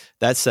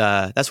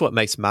what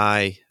makes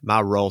my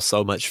role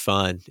so much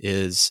fun,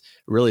 is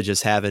really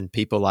just having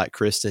people like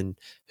Kristen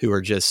who are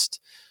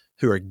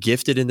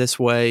gifted in this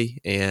way,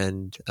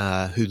 and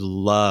who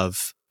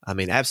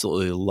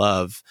absolutely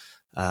love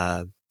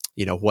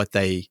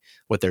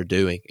what they're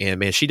doing. And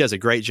man, she does a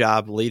great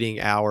job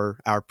leading our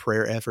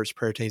prayer efforts,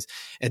 prayer teams.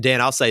 And Dan,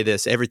 I'll say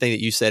this, everything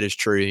that you said is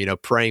true.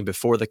 Praying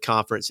before the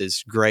conference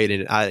is great.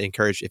 And I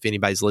encourage, if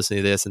anybody's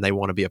listening to this and they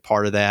want to be a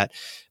part of that,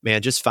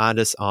 man, just find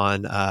us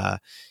on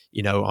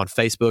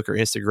Facebook or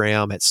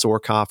Instagram at SOAR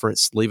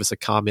Conference, leave us a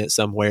comment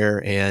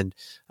somewhere, and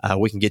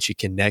we can get you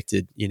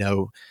connected,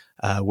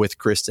 with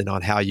Kristen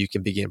on how you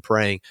can begin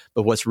praying.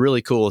 But what's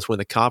really cool is when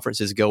the conference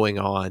is going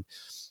on,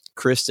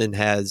 Kristen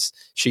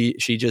she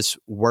just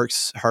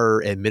works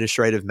her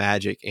administrative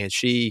magic, and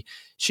she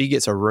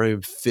gets a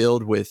room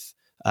filled with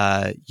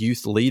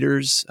youth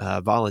leaders,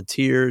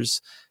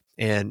 volunteers,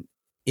 and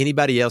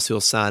anybody else who'll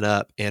sign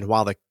up. And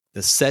while the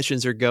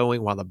sessions are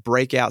going, while the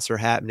breakouts are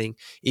happening,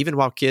 even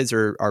while kids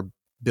are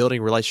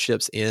building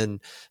relationships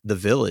in the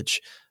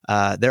village,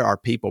 there are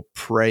people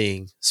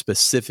praying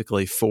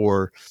specifically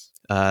for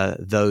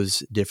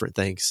those different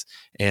things.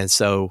 And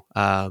so,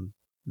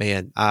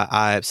 man,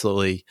 I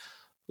absolutely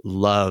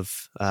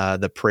love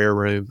the prayer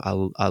room.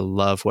 I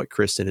love what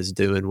Kristen is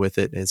doing with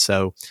it. And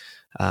so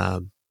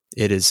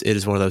it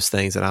is one of those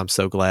things that I'm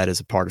so glad is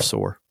a part of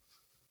SOAR.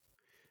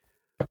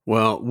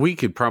 Well, we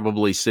could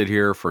probably sit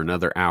here for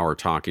another hour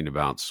talking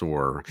about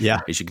SOAR.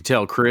 Yeah. As you can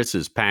tell, Chris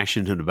is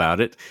passionate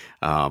about it.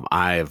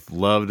 I have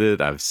loved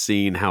it. I've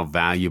seen how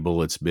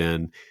valuable it's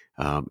been.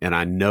 And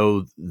I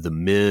know the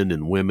men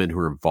and women who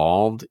are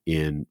involved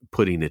in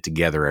putting it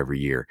together every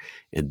year.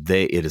 And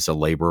it is a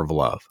labor of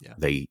love. Yeah.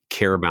 They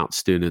care about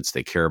students.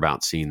 They care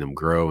about seeing them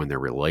grow in their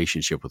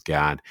relationship with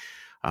God.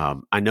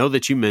 I know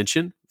that you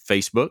mentioned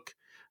Facebook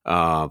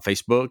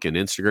and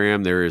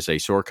Instagram. There is a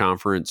SOAR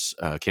conference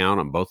account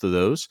on both of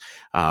those.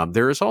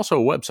 There is also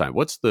a website.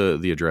 What's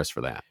the address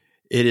for that?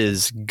 It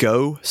is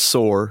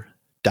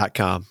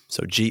gosoar.com.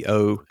 So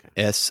GOSOAR.com.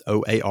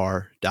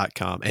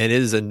 And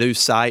it is a new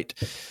site.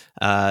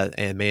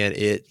 And man,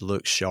 it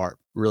looks sharp.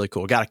 Really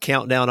cool. Got a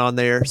countdown on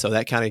there. So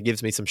that kind of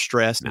gives me some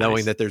stress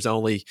knowing that there's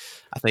only,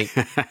 I think,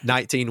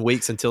 19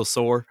 weeks until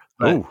SOAR.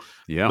 Oh,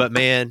 yeah. But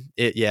man,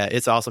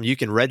 it's awesome. You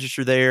can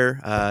register there.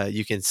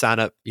 You can sign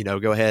up,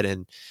 go ahead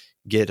and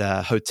get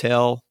a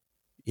hotel,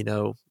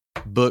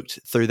 booked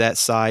through that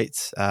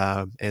site.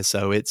 And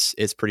so it's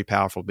pretty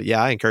powerful. But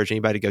yeah, I encourage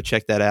anybody to go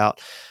check that out.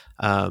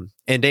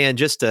 And Dan,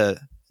 just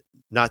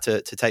not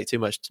to take too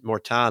much more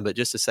time, but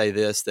just to say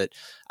this, that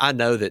I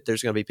know that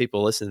there's going to be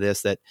people listening to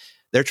this that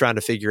they're trying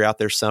to figure out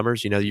their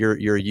summers.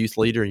 You're a youth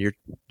leader and you're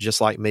just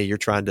like me. You're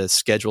trying to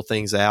schedule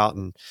things out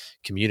and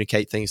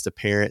communicate things to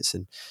parents.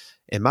 And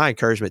my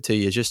encouragement to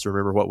you is just to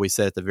remember what we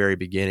said at the very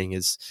beginning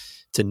is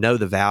to know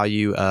the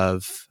value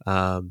of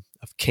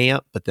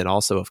camp, but then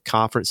also of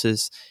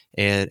conferences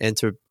and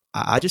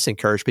I just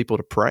encourage people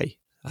to pray.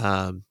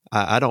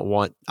 I don't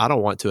want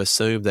to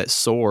assume that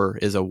SOAR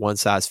is a one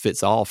size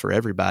fits all for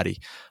everybody.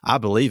 I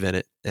believe in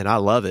it and I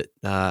love it.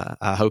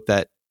 I hope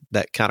that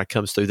kind of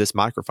comes through this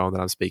microphone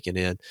that I'm speaking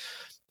in.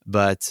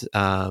 But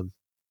I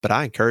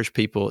encourage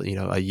people,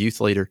 a youth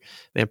leader,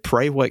 man,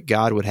 pray what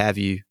God would have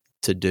you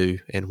to do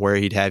and where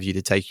He'd have you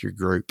to take your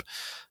group.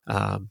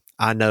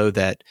 I know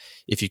that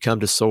if you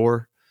come to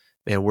SOAR,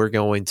 man, we're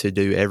going to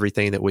do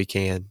everything that we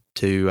can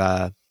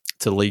to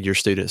lead your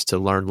students to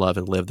learn, love,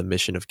 and live the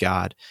mission of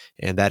God.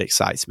 And that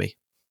excites me.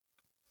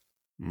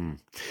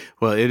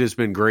 Well, it has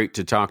been great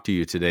to talk to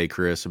you today,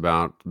 Chris,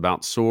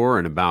 about SOAR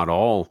and about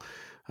all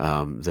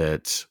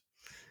that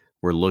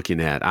we're looking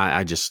at.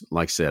 I just,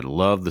 like I said,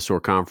 love the SOAR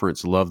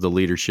conference, love the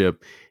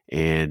leadership,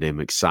 and am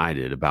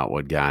excited about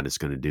what God is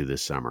going to do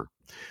this summer.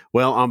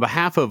 Well, on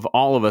behalf of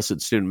all of us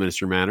at Student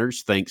Ministry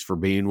Matters, thanks for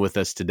being with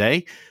us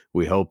today.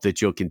 We hope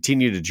that you'll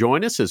continue to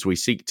join us as we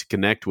seek to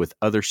connect with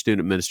other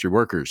student ministry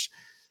workers.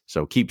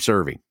 So keep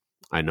serving.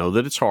 I know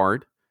that it's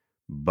hard,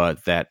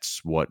 but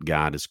that's what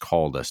God has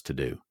called us to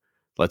do.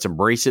 Let's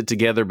embrace it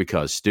together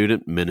because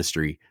student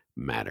ministry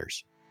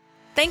matters.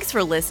 Thanks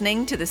for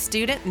listening to the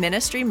Student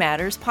Ministry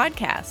Matters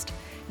podcast.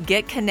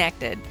 Get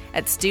connected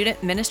at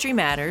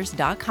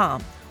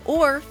studentministrymatters.com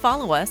or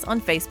follow us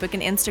on Facebook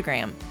and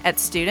Instagram at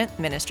Student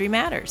Ministry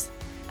Matters.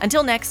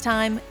 Until next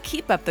time,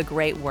 keep up the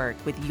great work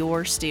with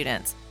your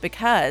students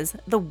because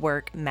the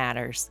work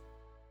matters.